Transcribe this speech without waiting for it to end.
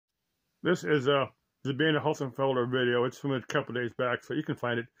This is Sabine Hosenfilder video. It's from a couple days back, so you can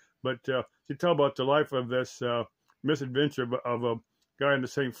find it. But she tell about the life of this misadventure of a guy in the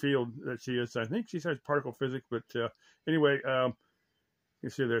same field that she is. I think she says particle physics, but anyway, you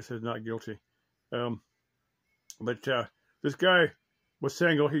see there it says not guilty. Um, but this guy was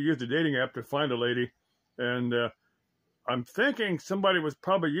saying, oh, he used a dating app to find a lady, and I'm thinking somebody was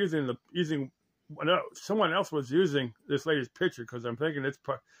probably someone else was using this lady's picture, because I'm thinking it's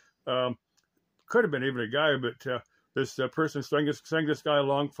could have been even a guy, but this person sang this guy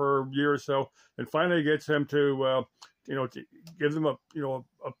along for a year or so, and finally gets him to gives him a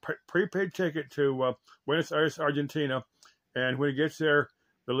prepaid ticket to Buenos Aires, Argentina. And when he gets there,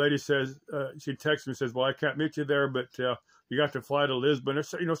 the lady says, she texts him and says, well, I can't meet you there, but you got to fly to Lisbon or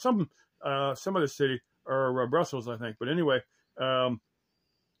some other city, or Brussels, I think. But anyway, and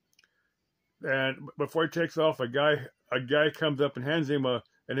before he takes off, a guy comes up and hands him an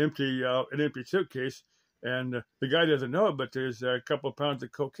empty suitcase, and the guy doesn't know it, but there's a couple of pounds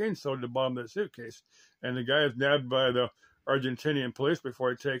of cocaine sold at the bottom of the suitcase, and the guy is nabbed by the Argentinian police before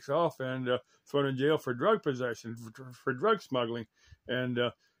he takes off, and thrown in jail for drug possession, for drug smuggling. And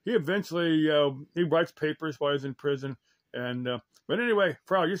he eventually he writes papers while he's in prison. And but anyway,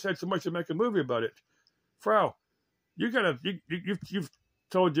 Frau, you said so much to make a movie about it. Frau, you've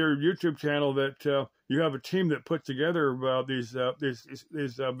told your YouTube channel that you have a team that puts together these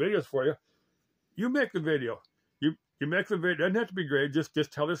videos for you. You make the video. You make the video. It doesn't have to be great. Just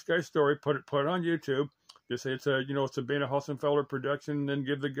tell this guy's story. Put it on YouTube. Just say it's a Sabine Hosenfilder production, and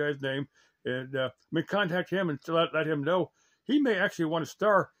give the guy's name. And contact him and let him know. He may actually want to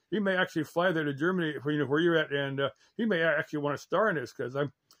star. He may actually fly there to Germany, where you're at, and he may actually want to star in this, because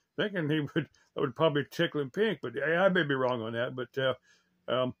I'm thinking that would probably tickle him pink. But I may be wrong on that. But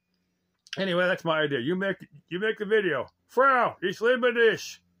anyway, that's my idea. You make the video. Frau, ich liebe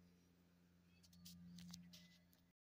dich.